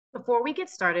before we get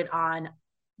started on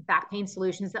back pain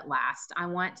solutions that last, I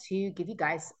want to give you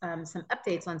guys some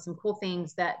updates on some cool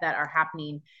things that are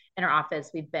happening in our office.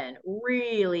 We've been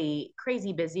really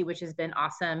crazy busy, which has been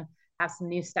awesome. Have some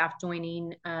new staff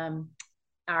joining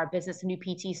our business, a new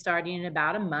PT starting in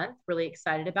about a month. Really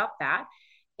excited about that.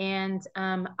 And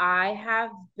I have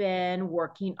been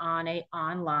working on an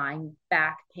online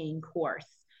back pain course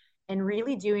and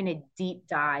really doing a deep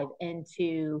dive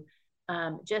into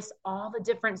just all the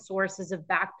different sources of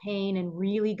back pain and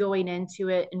really going into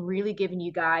it and really giving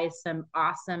you guys some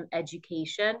awesome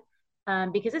education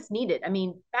because it's needed. I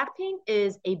mean, back pain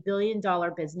is $1 billion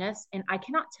business. And I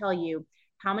cannot tell you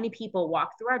how many people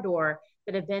walk through our door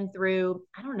that have been through,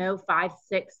 I don't know, 5,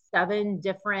 6, 7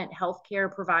 different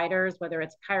healthcare providers, whether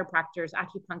it's chiropractors,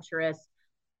 acupuncturists,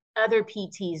 other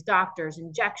PTs, doctors,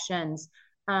 injections,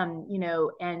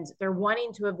 and they're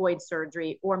wanting to avoid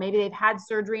surgery, or maybe they've had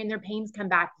surgery and their pains come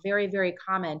back. Very, very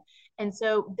common. And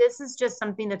so this is just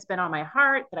something that's been on my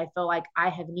heart that I feel like I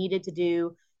have needed to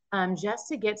do just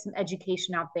to get some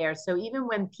education out there. So even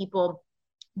when people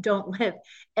don't live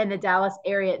in the Dallas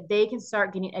area, they can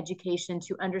start getting education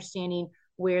to understanding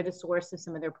where the source of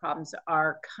some of their problems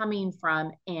are coming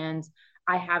from. And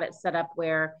I have it set up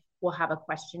where we'll have a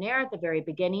questionnaire at the very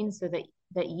beginning so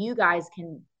that you guys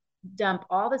can dump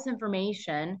all this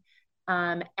information.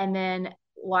 And then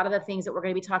a lot of the things that we're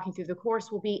going to be talking through the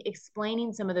course will be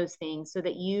explaining some of those things so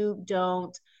that you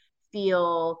don't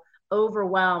feel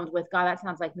overwhelmed with, God, that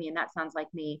sounds like me and that sounds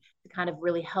like me, to kind of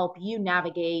really help you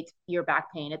navigate your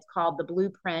back pain. It's called the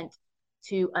Blueprint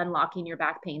to Unlocking Your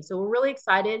Back Pain. So we're really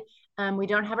excited. We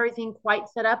don't have everything quite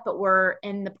set up, but we're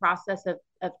in the process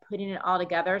of putting it all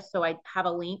together. So I have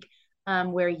a link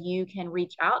where you can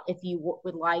reach out if you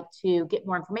would like to get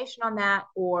more information on that,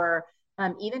 or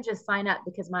even just sign up,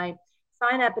 because my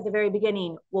sign up at the very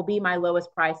beginning will be my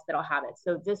lowest price that I'll have it.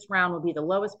 So this round will be the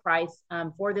lowest price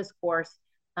for this course.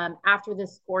 After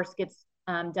this course gets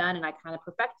done and I kind of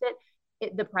perfect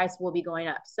it, the price will be going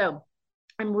up. So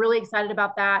I'm really excited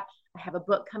about that. I have a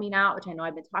book coming out, which I know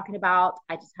I've been talking about.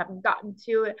 I just haven't gotten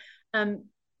to it.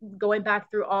 Going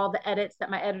back through all the edits that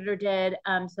my editor did.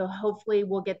 So hopefully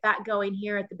we'll get that going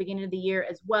here at the beginning of the year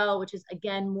as well, which is,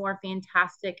 again, more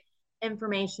fantastic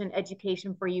information,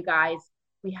 education for you guys.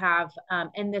 We have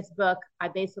in this book, I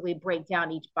basically break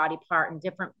down each body part in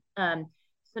different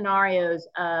scenarios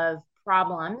of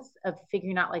problems, of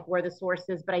figuring out like where the source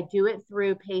is, but I do it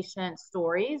through patient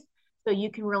stories. So you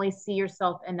can really see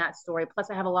yourself in that story. Plus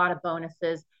I have a lot of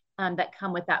bonuses that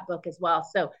come with that book as well.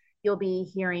 So you'll be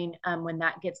hearing when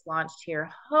that gets launched here.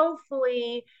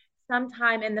 Hopefully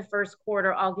sometime in the first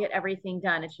quarter, I'll get everything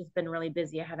done. It's just been really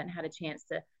busy. I haven't had a chance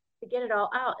to get it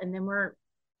all out. And then we're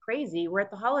crazy. We're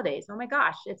at the holidays. Oh my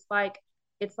gosh. It's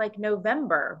like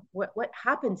November. What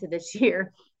happened to this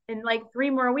year? In like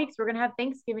 3 more weeks, we're going to have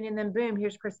Thanksgiving, and then boom,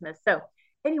 here's Christmas. So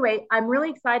anyway, I'm really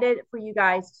excited for you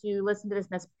guys to listen to this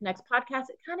next podcast.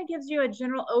 It kind of gives you a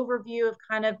general overview of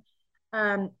kind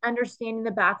of understanding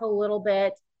the back a little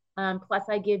bit. Plus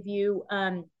I give you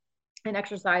an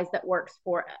exercise that works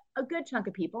for a good chunk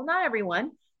of people, not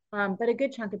everyone, but a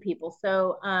good chunk of people.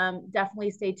 So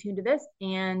definitely stay tuned to this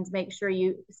and make sure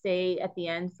you stay at the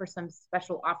end for some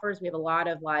special offers. We have a lot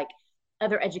of like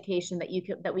other education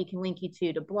that we can link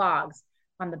you to blogs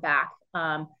on the back,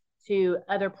 to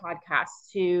other podcasts,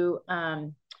 to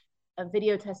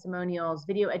video testimonials,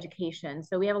 video education.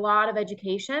 So we have a lot of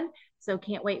education. So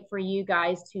can't wait for you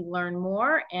guys to learn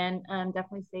more, and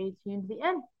definitely stay tuned to the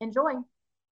end. Enjoy.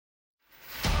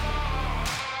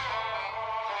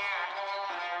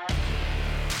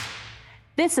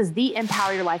 This is the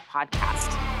Empower Your Life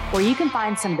podcast, where you can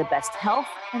find some of the best health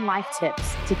and life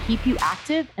tips to keep you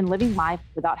active and living life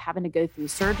without having to go through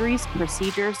surgeries,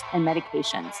 procedures, and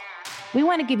medications. We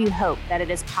want to give you hope that it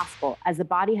is possible, as the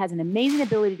body has an amazing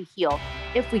ability to heal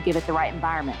if we give it the right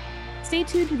environment. Stay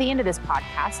tuned to the end of this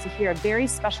podcast to hear a very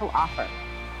special offer.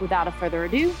 Without a further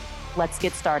ado, let's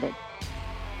get started.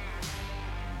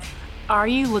 Are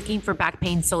you looking for back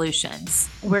pain solutions?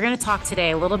 We're going to talk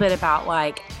today a little bit about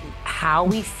like how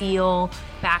we feel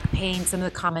back pain, some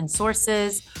of the common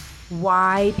sources,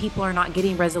 why people are not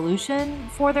getting resolution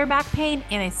for their back pain,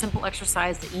 and a simple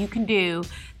exercise that you can do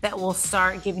that will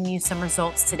start giving you some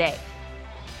results today.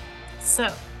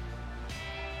 So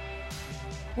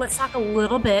let's talk a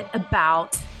little bit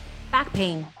about back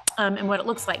pain and what it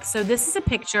looks like. So this is a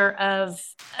picture of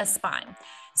a spine.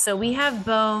 So we have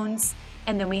bones,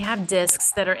 and then we have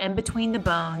discs that are in between the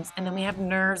bones, and then we have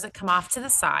nerves that come off to the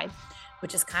side,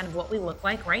 which is kind of what we look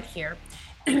like right here.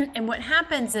 And what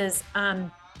happens is,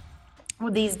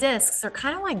 well, these discs are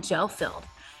kind of like gel filled.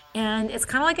 And it's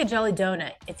kind of like a jelly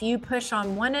donut. If you push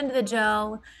on one end of the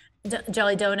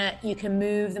jelly donut, you can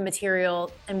move the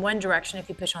material in one direction. If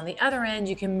you push on the other end,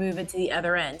 you can move it to the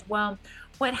other end. Well,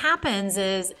 what happens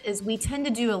is we tend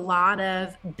to do a lot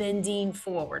of bending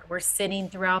forward. We're sitting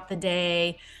throughout the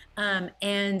day,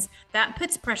 and that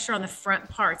puts pressure on the front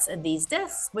parts of these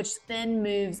discs, which then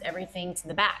moves everything to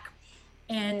the back.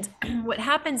 And what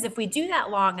happens if we do that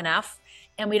long enough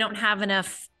and we don't have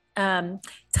enough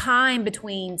time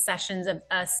between sessions of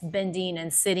us bending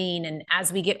and sitting, and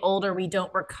as we get older, we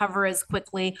don't recover as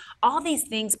quickly. All these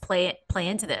things play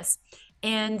into this.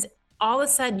 And all of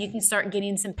a sudden, you can start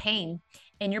getting some pain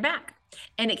in your back.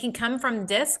 And it can come from the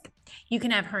disc. You can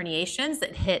have herniations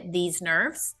that hit these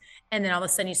nerves. And then all of a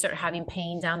sudden you start having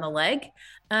pain down the leg.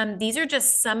 These are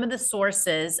just some of the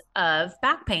sources of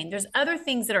back pain. There's other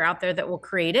things that are out there that will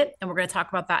create it. And we're going to talk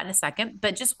about that in a second,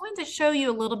 but just wanted to show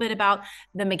you a little bit about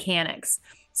the mechanics.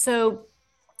 So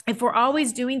if we're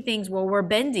always doing things where we're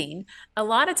bending, a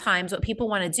lot of times what people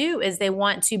want to do is they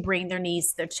want to bring their knees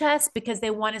to their chest because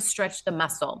they want to stretch the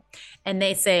muscle. And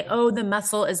they say, oh, the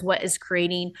muscle is what is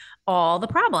creating all the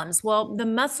problems. Well, the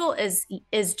muscle is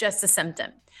just a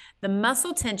symptom. The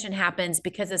muscle tension happens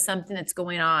because of something that's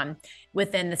going on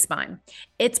within the spine.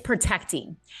 It's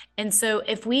protecting. And so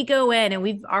if we go in and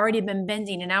we've already been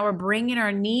bending and now we're bringing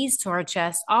our knees to our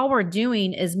chest, all we're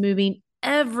doing is moving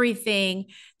everything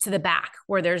to the back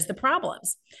where there's the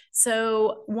problems.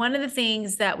 So one of the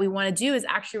things that we want to do is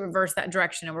actually reverse that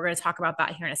direction. And we're going to talk about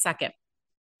that here in a second.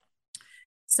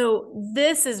 So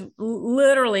this is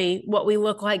literally what we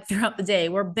look like throughout the day.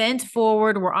 We're bent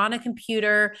forward, we're on a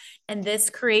computer, and this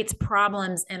creates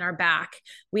problems in our back.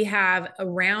 We have a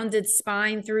rounded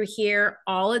spine through here.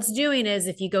 All it's doing is,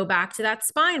 if you go back to that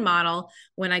spine model,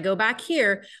 when I go back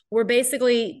here, we're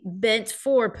basically bent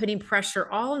forward, putting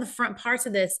pressure all in the front parts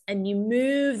of this, and you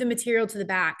move the material to the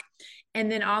back. And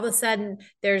then all of a sudden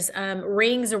there's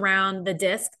rings around the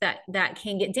disc that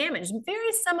can get damaged.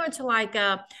 Very similar to like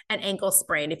an ankle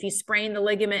sprain. If you sprain the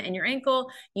ligament in your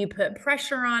ankle, you put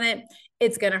pressure on it,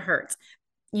 it's going to hurt.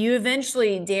 You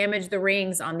eventually damage the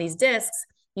rings on these discs.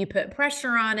 You put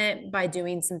pressure on it by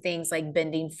doing some things like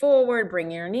bending forward,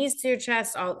 bringing your knees to your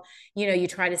chest. You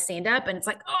try to stand up and it's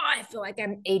like, oh, I feel like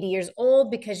I'm 80 years old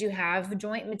because you have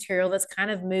joint material that's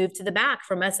kind of moved to the back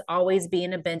from us always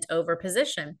being a bent over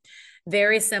position.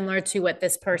 Very similar to what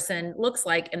this person looks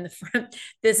like in the front.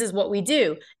 This is what we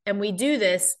do. And we do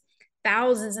this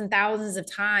thousands and thousands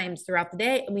of times throughout the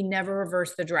day, and we never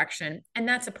reverse the direction. And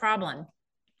that's a problem.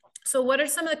 So what are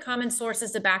some of the common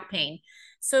sources of back pain?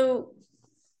 So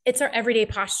it's our everyday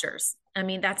postures. I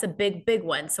mean, that's a big, big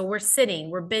one. So we're sitting,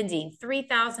 we're bending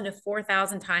 3,000 to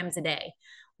 4,000 times a day.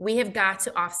 We have got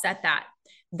to offset that.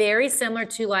 Very similar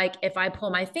to like if I pull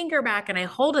my finger back and I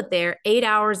hold it there 8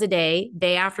 hours a day,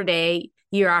 day after day,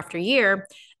 year after year,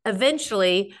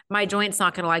 eventually my joint's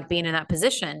not going to like being in that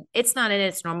position. It's not in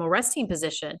its normal resting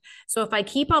position. So if I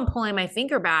keep on pulling my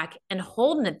finger back and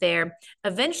holding it there,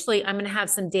 eventually I'm going to have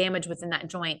some damage within that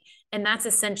joint. And that's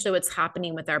essentially what's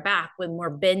happening with our back when we're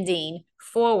bending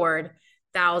forward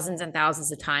thousands and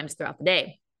thousands of times throughout the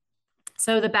day.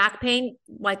 So the back pain,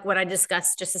 like what I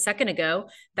discussed just a second ago,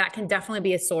 that can definitely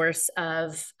be a source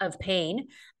of pain.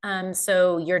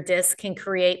 So your disc can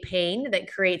create pain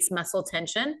that creates muscle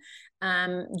tension.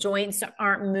 Joints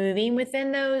aren't moving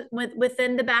within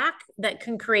the back that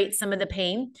can create some of the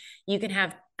pain. You can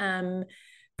have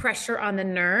pressure on the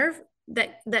nerve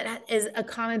that is a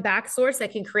common back source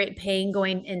that can create pain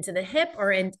going into the hip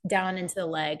or down into the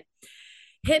leg.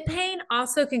 Hip pain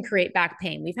also can create back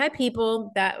pain. We've had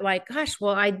people that like, gosh,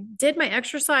 well, I did my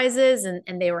exercises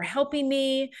and they were helping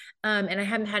me and I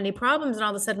haven't had any problems. And all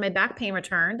of a sudden my back pain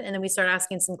returned. And then we start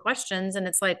asking some questions and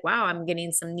it's like, wow, I'm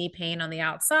getting some knee pain on the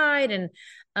outside and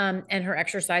her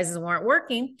exercises weren't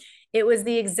working. It was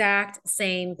the exact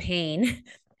same pain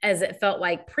as it felt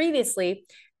like previously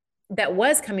that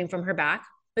was coming from her back,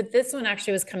 but this one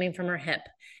actually was coming from her hip.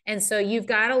 And so you've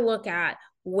got to look at,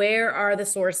 where are the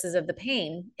sources of the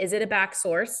pain? Is it a back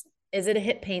source? Is it a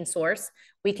hip pain source?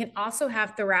 We can also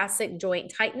have thoracic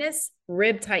joint tightness,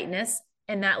 rib tightness,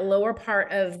 in that lower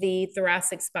part of the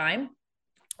thoracic spine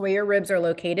where your ribs are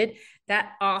located.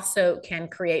 That also can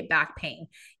create back pain.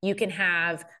 You can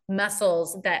have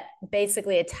muscles that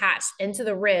basically attach into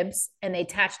the ribs and they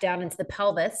attach down into the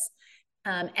pelvis.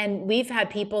 And we've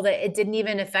had people that it didn't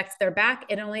even affect their back.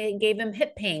 It only gave them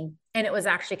hip pain. And it was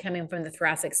actually coming from the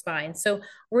thoracic spine. So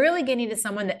really getting to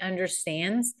someone that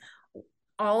understands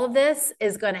all of this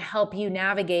is going to help you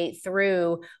navigate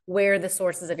through where the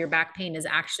sources of your back pain is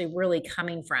actually really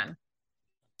coming from.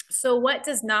 So what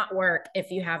does not work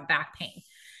if you have back pain?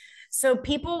 So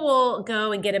people will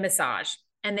go and get a massage,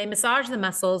 and they massage the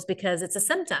muscles because it's a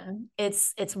symptom.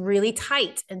 It's really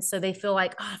tight. And so they feel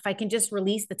like, oh, if I can just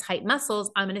release the tight muscles,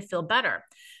 I'm going to feel better.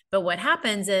 But what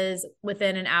happens is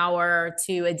within an hour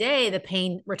to a day, the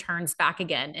pain returns back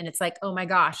again. And it's like, oh my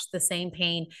gosh, the same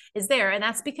pain is there. And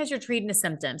that's because you're treating a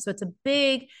symptom. So it's a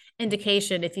big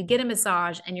indication. If you get a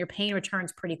massage and your pain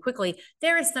returns pretty quickly,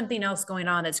 there is something else going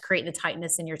on that's creating the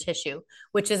tightness in your tissue,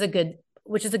 which is a good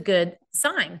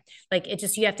sign. Like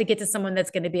you have to get to someone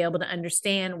that's going to be able to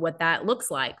understand what that looks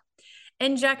like.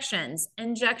 Injections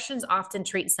often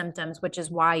treat symptoms, which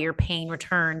is why your pain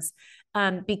returns.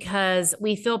 Because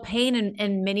we feel pain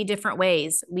in many different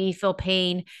ways. We feel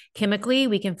pain chemically,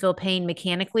 we can feel pain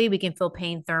mechanically, we can feel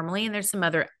pain thermally, and there's some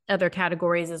other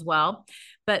categories as well.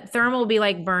 But thermal will be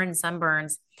like burns,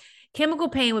 sunburns. Chemical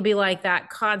pain would be like that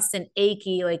constant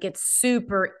achy, like it's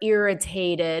super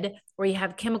irritated, where you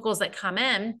have chemicals that come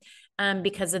in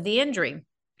because of the injury.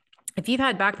 If you've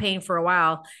had back pain for a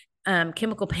while,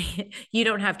 chemical pain, you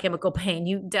don't have chemical pain.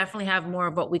 You definitely have more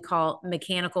of what we call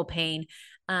mechanical pain.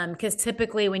 Because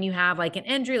typically when you have like an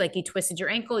injury, like you twisted your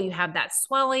ankle, you have that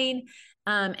swelling,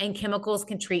 and chemicals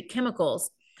can treat chemicals.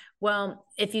 Well,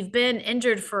 if you've been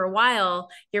injured for a while,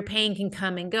 your pain can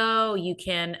come and go. You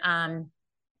can,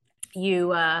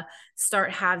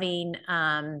 start having,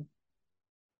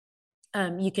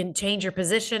 you can change your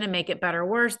position and make it better or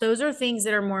worse. Those are things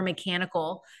that are more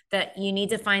mechanical, that you need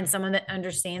to find someone that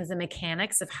understands the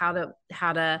mechanics of how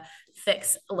to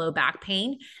fix low back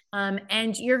pain.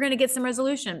 And you're going to get some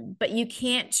resolution, but you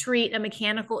can't treat a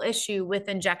mechanical issue with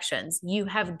injections. You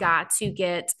have got to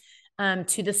get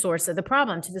to the source of the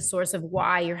problem, to the source of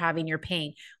why you're having your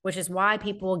pain, which is why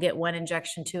people will get 1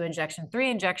 injection, 2 injections, 3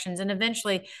 injections, and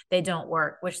eventually they don't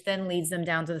work, which then leads them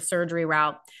down to the surgery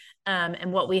route.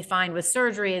 And what we find with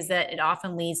surgery is that it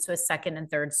often leads to a 2nd and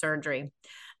 3rd surgery.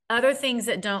 Other things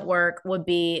that don't work would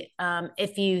be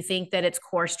if you think that it's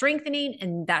core strengthening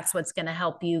and that's what's going to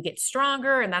help you get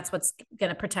stronger and that's what's going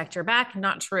to protect your back.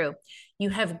 Not true. You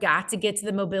have got to get to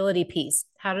the mobility piece.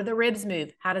 How do the ribs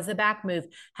move? How does the back move?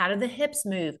 How do the hips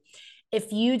move?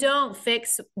 If you don't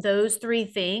fix those 3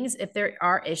 things, if there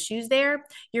are issues there,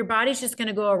 your body's just going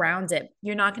to go around it.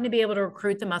 You're not going to be able to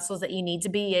recruit the muscles that you need to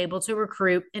be able to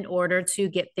recruit in order to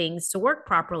get things to work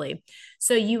properly.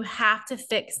 So you have to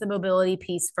fix the mobility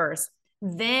piece first.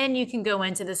 Then you can go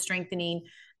into the strengthening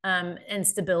and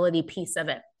stability piece of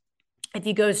it. If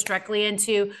you go strictly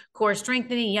into core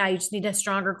strengthening, you just need a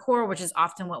stronger core, which is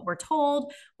often what we're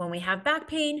told when we have back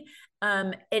pain.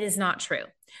 It is not true.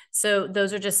 So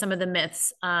those are just some of the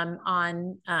myths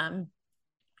on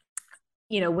when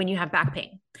you have back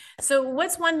pain. So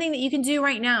what's one thing that you can do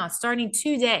right now, starting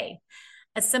today?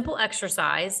 A simple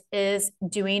exercise is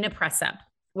doing a press up,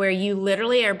 where you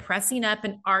literally are pressing up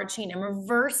and arching and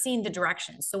reversing the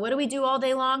direction. So what do we do all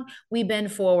day long? We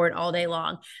bend forward all day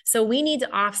long. So we need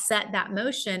to offset that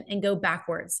motion and go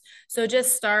backwards. So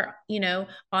just start,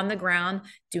 on the ground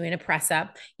doing a press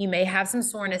up. You may have some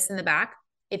soreness in the back.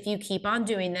 If you keep on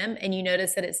doing them and you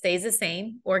notice that it stays the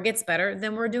same or gets better,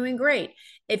 then we're doing great.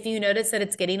 If you notice that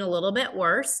it's getting a little bit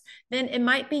worse, then it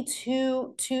might be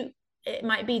too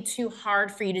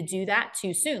hard for you to do that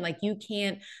too soon. Like you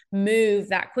can't move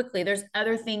that quickly. There's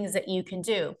other things that you can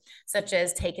do, such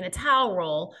as taking a towel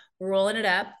roll, rolling it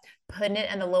up, putting it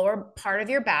in the lower part of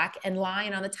your back and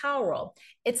lying on the towel roll.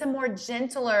 It's a more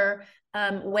gentler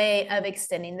way of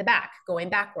extending the back, going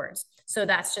backwards. So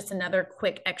that's just another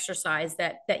quick exercise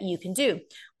that you can do.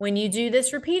 When you do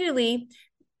this repeatedly,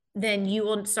 then you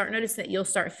will start noticing that you'll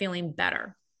start feeling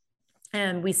better.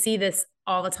 And we see this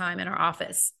all the time in our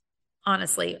office,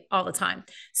 honestly, all the time.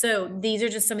 So these are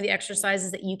just some of the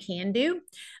exercises that you can do.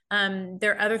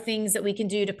 There are other things that we can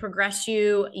do to progress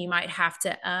you. You might have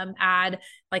to add,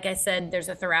 like I said, there's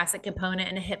a thoracic component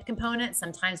and a hip component.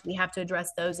 Sometimes we have to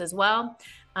address those as well.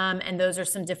 And those are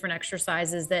some different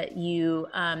exercises that you'll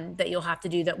have to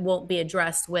do that won't be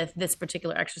addressed with this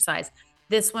particular exercise.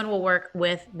 This one will work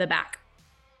with the back.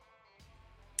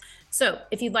 So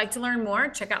if you'd like to learn more,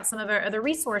 check out some of our other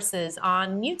resources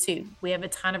on YouTube. We have a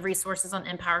ton of resources on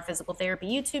Empower Physical Therapy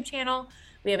YouTube channel.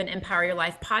 We have an Empower Your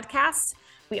Life podcast.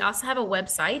 We also have a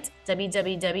website,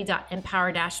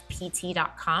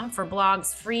 www.empower-pt.com, for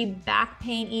blogs, free back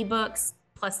pain ebooks,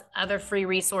 plus other free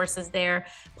resources there,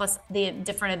 plus the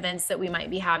different events that we might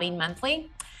be having monthly.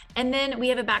 And then we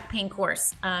have a back pain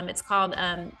course. It's called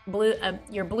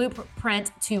Your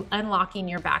Blueprint to Unlocking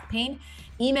Your Back Pain.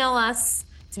 Email us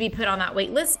to be put on that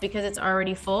wait list because it's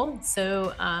already full.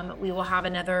 So we will have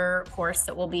another course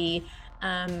that will be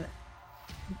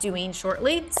doing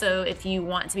shortly. So if you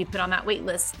want to be put on that wait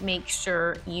list, make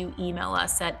sure you email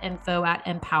us at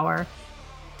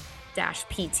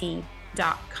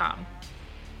info@empower-pt.com.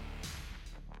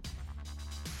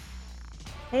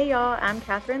 Hey y'all, I'm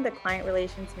Catherine, the Client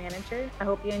Relations Manager. I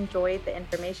hope you enjoyed the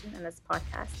information in this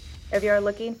podcast. If you are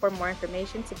looking for more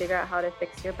information to figure out how to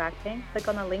fix your back pain, click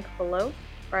on the link below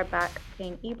for our back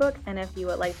pain ebook, and if you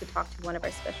would like to talk to one of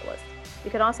our specialists.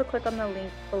 You can also click on the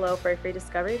link below for a free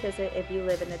discovery visit if you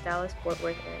live in the Dallas-Fort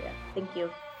Worth area. Thank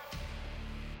you.